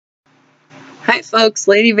Hi folks,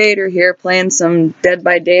 Lady Vader here playing some Dead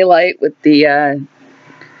by Daylight with the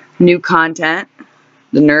new content.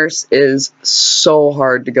 The nurse is so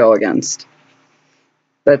hard to go against.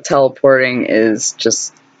 The teleporting is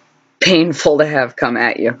just painful to have come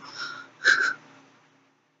at you.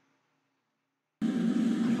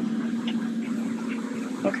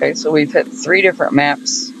 Okay, so we've hit 3 different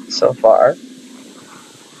maps so far.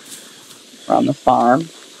 We're on the farm.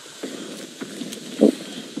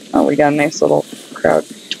 Oh, we got a nice little crowd.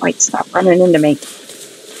 Dwight, stop running into me.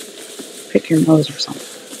 Pick your nose or something.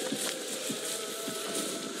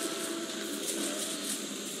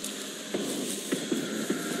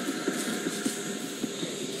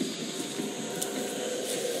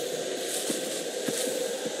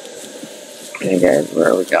 Okay guys, where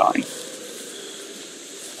are we going?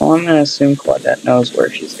 Well, I'm going to assume Claudette knows where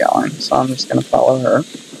she's going, so I'm just going to follow her.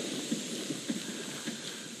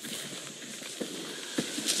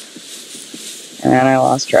 And I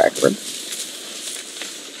lost track of her.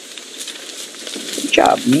 Good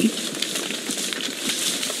job, me.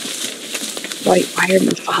 Why are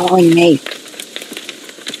you following me?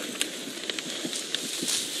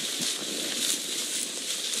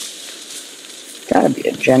 Gotta be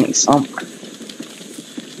a Jenny somewhere.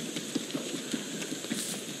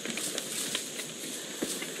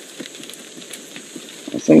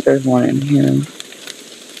 I think there's one in here.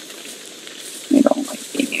 I don't like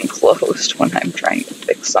being enclosed when I'm trying to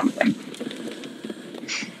fix something.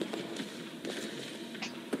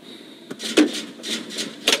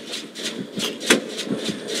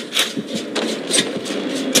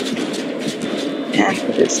 And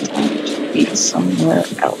it is time to be somewhere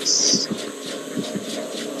else.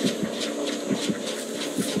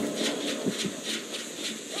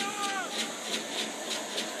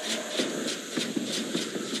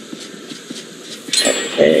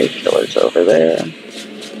 Okay, killer's over there.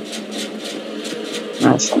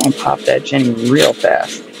 Now someone popped that Jenny real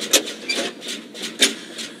fast.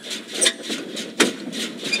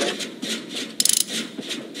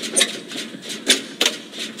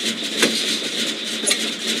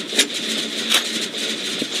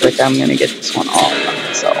 Looks like I'm gonna get this one all by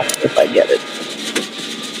myself if I get it.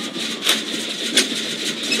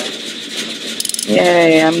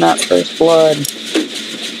 Yay, I'm not first blood.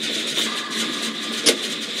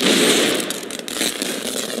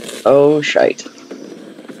 Oh, shite.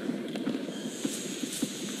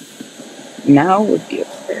 Now would be a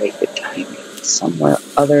very good time to be somewhere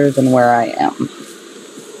other than where I am.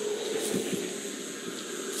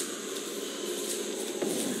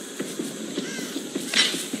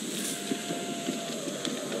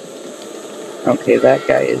 Okay, that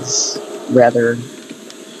guy is rather...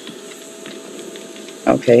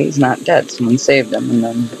 Okay, he's not dead. Someone saved him and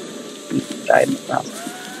then he died in the process.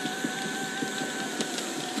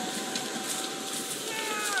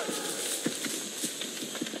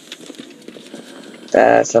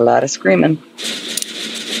 That's a lot of screaming.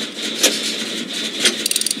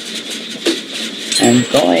 I'm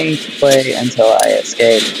going to play until I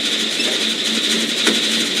escape.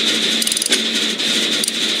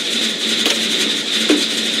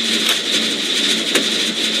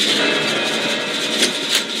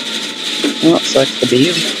 Well, it sucks to be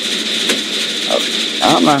you. Okay,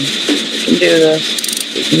 come on. We can do this.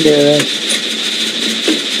 We can do this.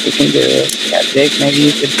 We can do this. Yeah, Jake, maybe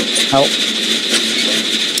you could help.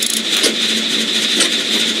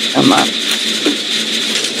 Come on.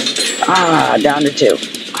 Ah, down to 2.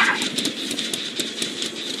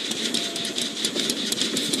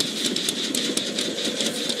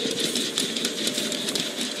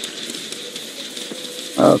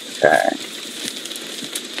 Okay.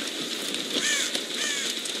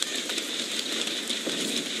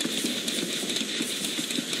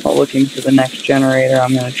 While looking for the next generator,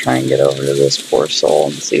 I'm going to try and get over to this poor soul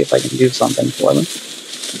and see if I can do something for them.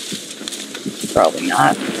 Probably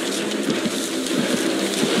not.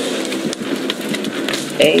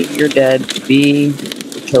 A, you're dead. B,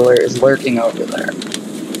 the killer is lurking over there.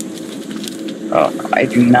 Oh no, I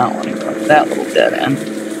do not want to go to that little dead end.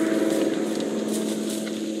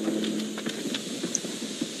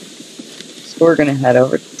 So we're going to head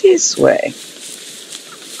over this way.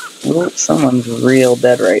 Ooh, someone's real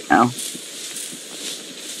dead right now.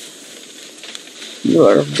 You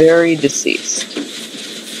are very deceased.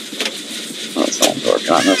 Oh, someone's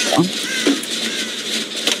working on this one.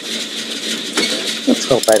 Let's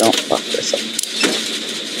hope I don't fuck this up.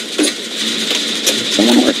 Is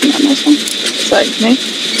someone working on this one? Besides me?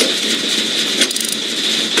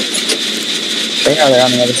 They are there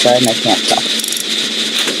on the other side and I can't tell.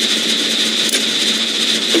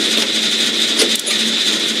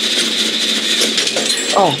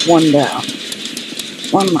 Oh, one down.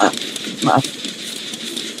 One left.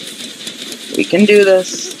 We can do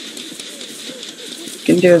this. We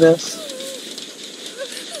can do this.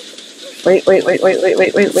 Wait.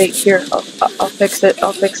 Here, I'll fix it.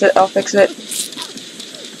 I'll fix it.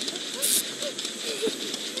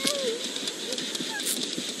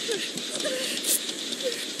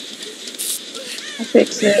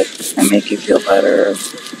 I make you feel better.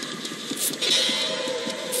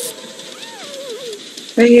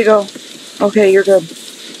 There you go. Okay, you're good.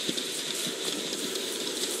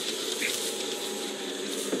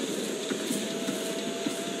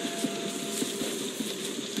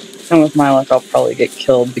 And with my luck, I'll probably get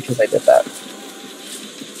killed because I did that.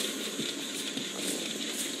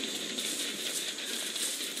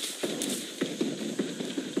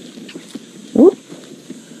 Whoop.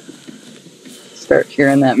 Start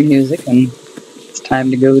hearing that music, and it's time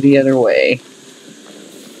to go the other way.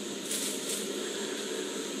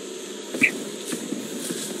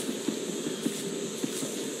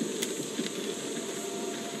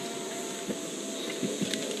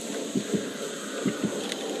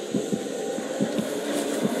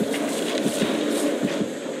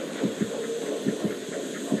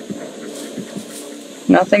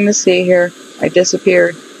 Nothing to see here. I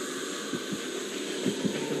disappeared.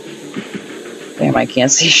 Damn, I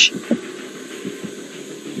can't see shit.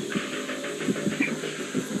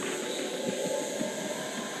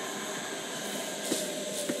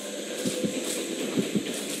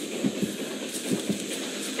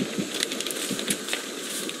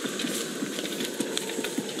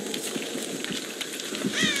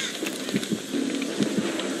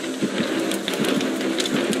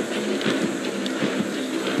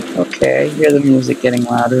 Okay, I hear the music getting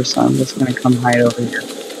louder, so I'm just gonna come hide over here.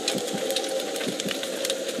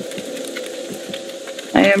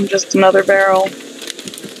 I am just another barrel.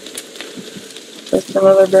 Just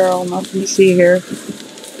another barrel, nothing to see here.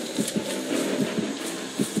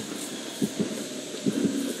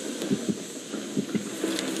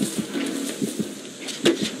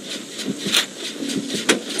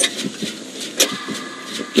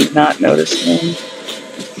 Do not notice me.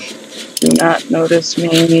 Do not notice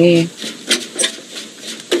me.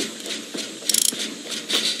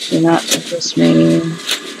 Do not notice me.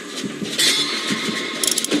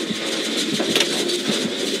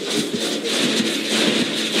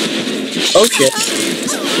 Oh shit.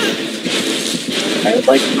 I would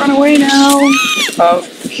like to run away now.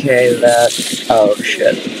 Okay, that. Oh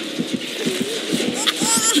shit.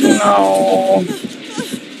 No.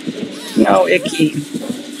 No, Icky.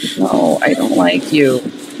 No, I don't like you.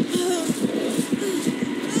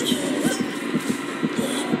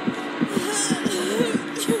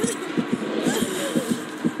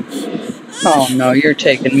 Oh no, you're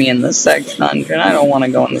taking me in the sex dungeon. I don't want to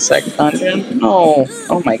go in the sex dungeon. No.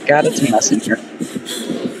 Oh my god, it's a messenger.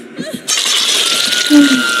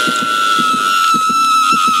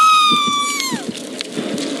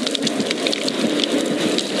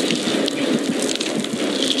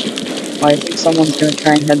 Well, I think someone's gonna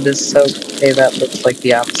try and head this south. Okay, that looks like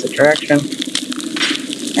the opposite direction.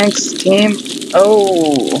 Thanks, team.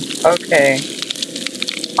 Oh, okay.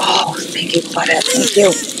 Oh, thank you, Claudette. Thank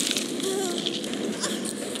you.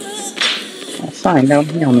 Well, fine, don't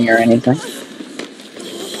heal me or anything.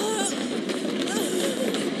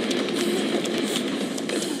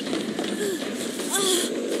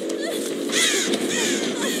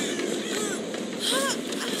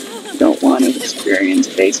 Don't want to experience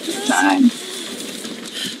basement time.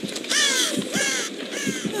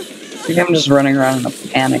 I think I'm just running around in a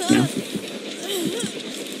panic now.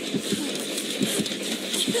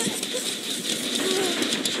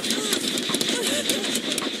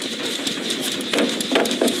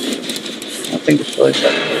 I think it's really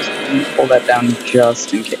better. I'm going to pull that down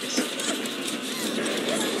just in case.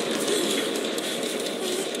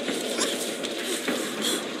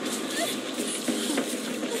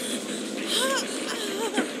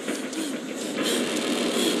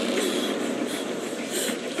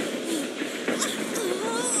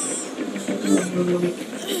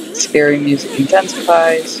 Scary music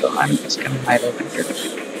intensifies, so I'm just going to hide over here.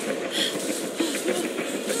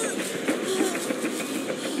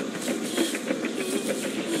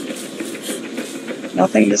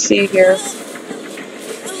 Nothing to see here.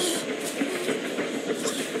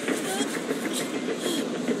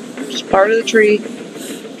 Just part of the tree.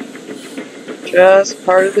 Just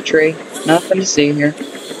part of the tree. Nothing to see here.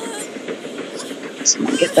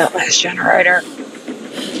 Someone get that last generator.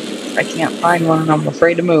 I can't find one, I'm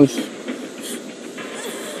afraid to move.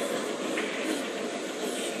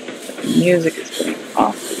 The music is getting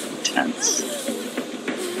awfully intense.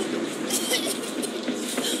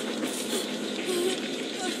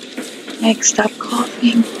 Meg, stop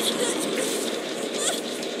coughing.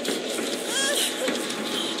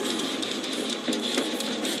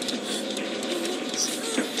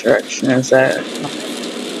 What direction is that?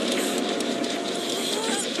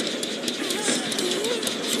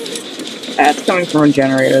 That's coming from a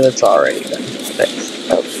generator that's already been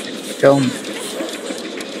fixed. Okay, go.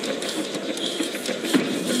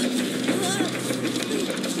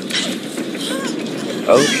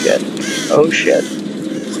 Oh shit. Oh shit.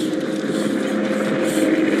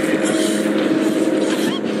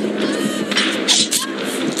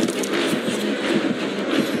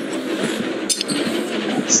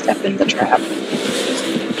 Step in the trap.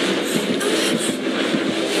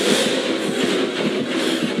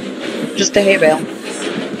 Just a hay bale.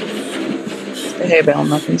 Just a hay bale,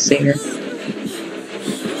 nothing senior. That's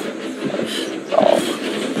all.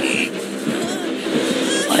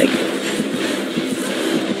 Like.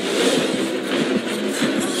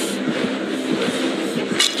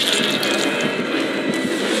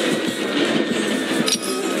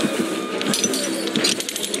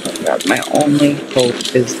 Oh God, my only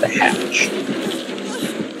hope is the hatch.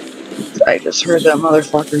 I just heard that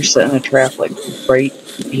motherfucker set in a trap like right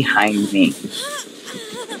behind me.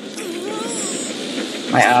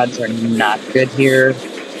 My odds are not good here.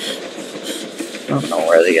 I don't know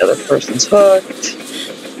where the other person's hooked.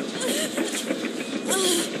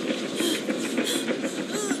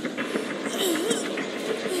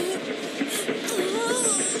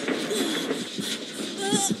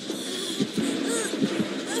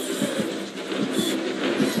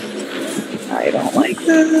 I don't like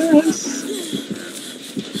this.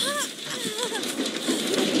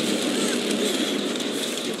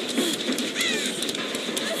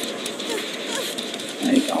 I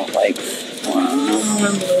don't like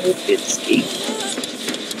one little bitsky.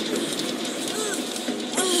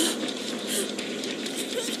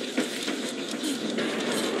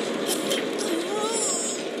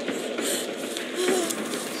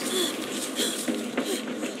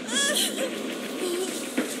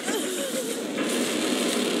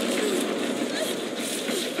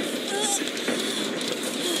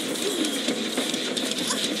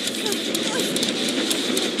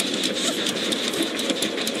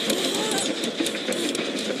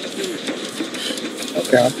 Oh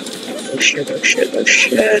God. Oh shit, oh shit, oh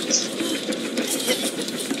shit.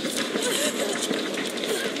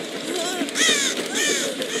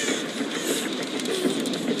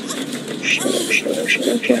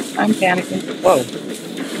 Oh shit. I'm panicking. Whoa.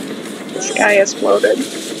 The sky exploded.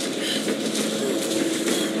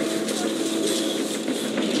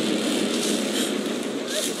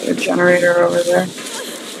 Is there a generator over there?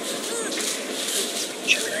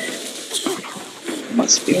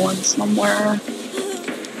 Must be one somewhere.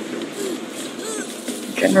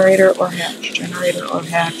 Generator or hatch. Generator or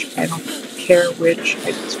hatch. I don't care which.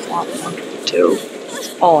 I just want one or two.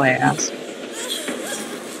 That's all I ask.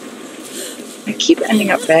 I keep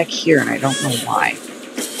ending up back here and I don't know why.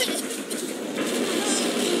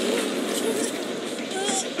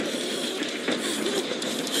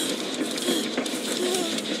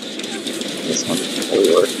 This one's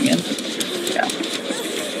fully working in. Yeah.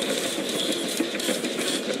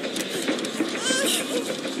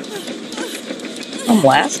 I'm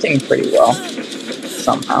lasting pretty well.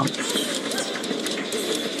 Somehow.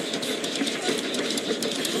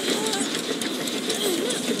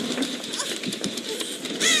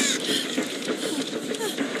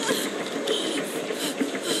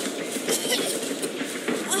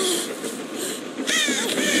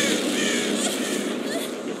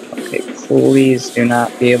 Please do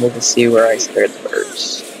not be able to see where I scared the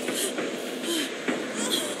birds.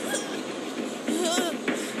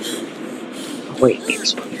 Oh, wait,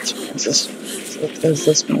 here's one. Has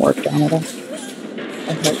this been worked on at all?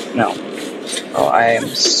 I hope no. Oh, I am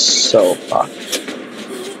so fucked.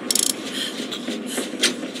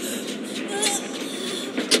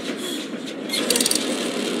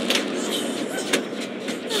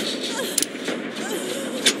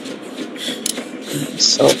 I'm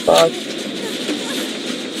so fucked.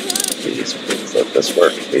 Please let this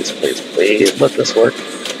work. Please let this work.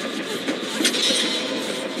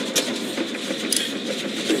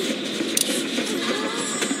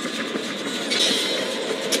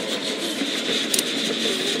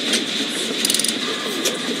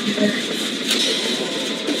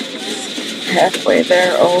 Halfway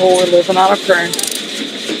there. Oh, we're living on a prayer.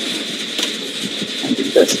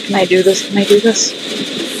 Can I do this? Can I do this?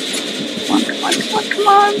 Come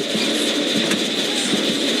on.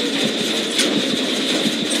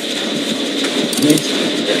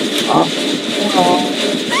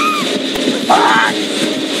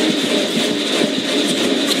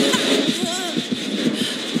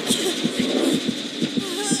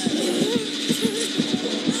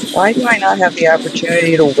 Why do I not have the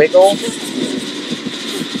opportunity to wiggle? Where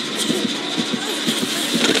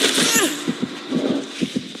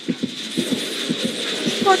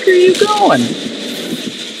the fuck are you going?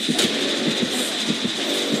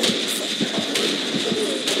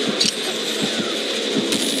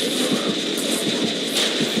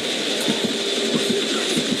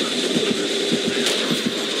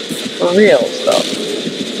 For real stuff.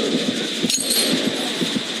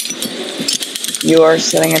 You are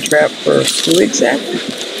setting a trap for who exactly?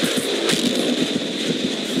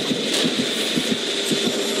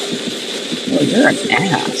 Oh, you're an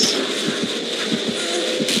ass.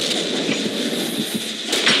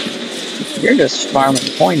 You're just farming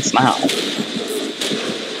points now.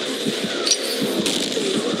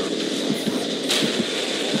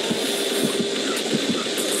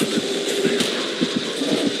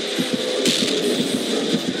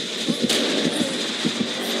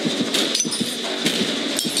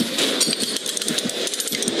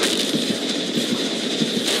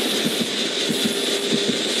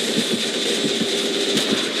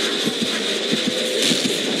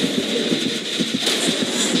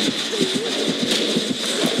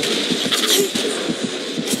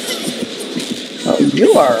 Oh,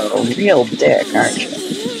 you are a real dick, aren't you?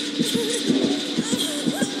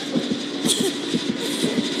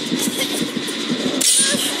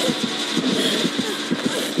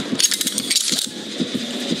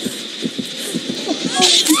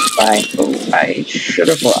 I should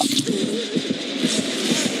have run.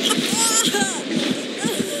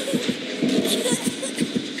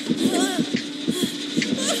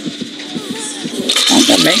 I'm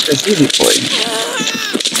gonna make this easy for you.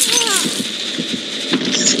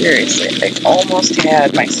 Seriously, I almost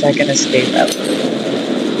had my second escape ever.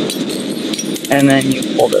 And then you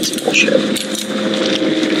pull this bullshit.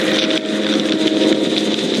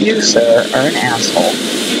 You, sir, are an asshole.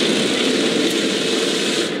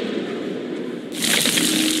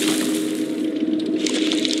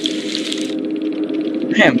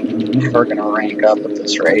 I'm never gonna rank up at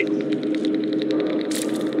this rate.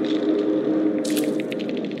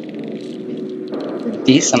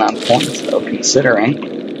 Decent on points, though, considering.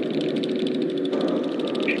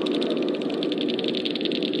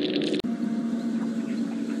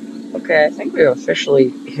 Okay, I think we've officially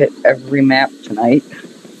hit every map tonight.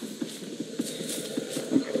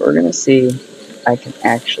 Okay, we're gonna see if I can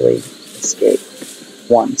actually escape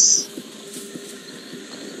once.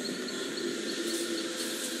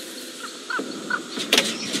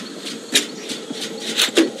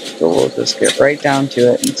 So we'll just get right down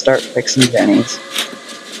to it and start fixing bennies.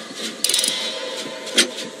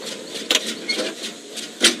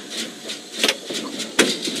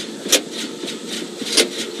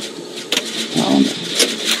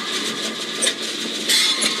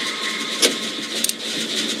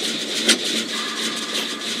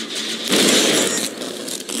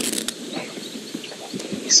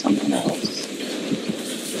 Something else.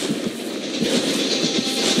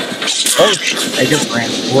 Oh shit, I just ran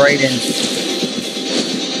right into it.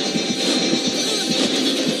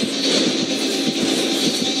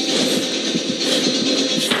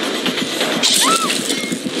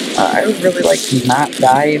 I would really like to not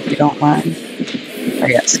die if you don't mind. I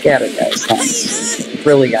got scattered, guys, thanks.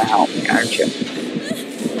 Really gonna help me, aren't you?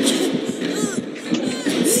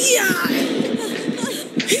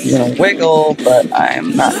 You're gonna wiggle, but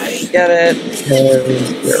I'm not gonna get it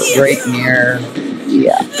because you're right near.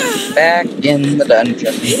 Yeah, back in the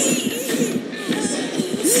dungeon.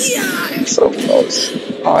 So close.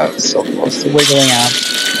 Oh, I was so close to wiggling out.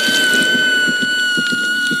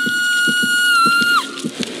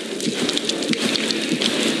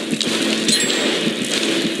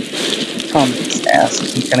 Tom's ass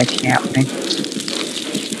isn't gonna camp me.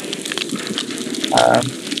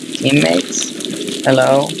 Teammates?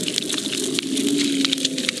 Hello?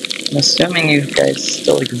 I'm assuming you guys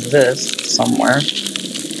still exist somewhere.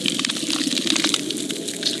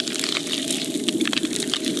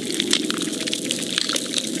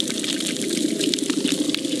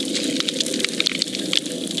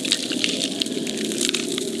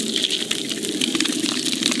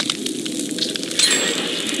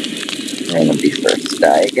 I'm gonna be first to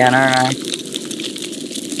die again, aren't I?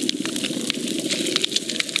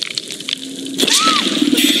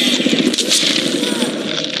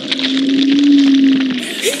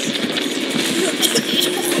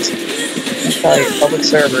 I'll tell you, public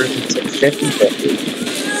servers, it's like 50-50.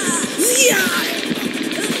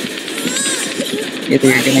 Either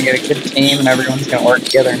you're gonna get a good team and everyone's gonna work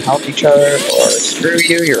together and help each other, or screw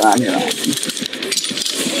you, you're on your own.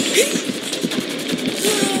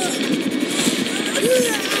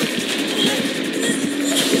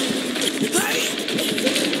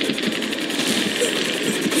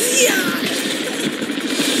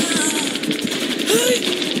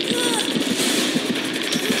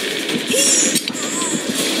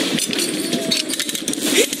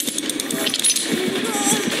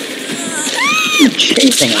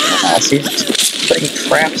 chasing anyone else. He's just putting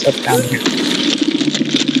traps up down here.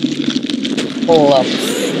 Pull up.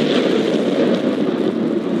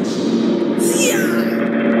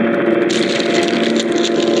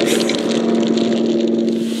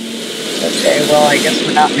 Okay, well, I guess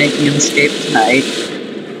we're not making an escape tonight.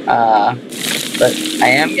 But I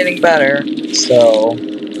am getting better, so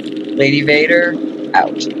Lady Vader,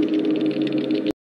 out.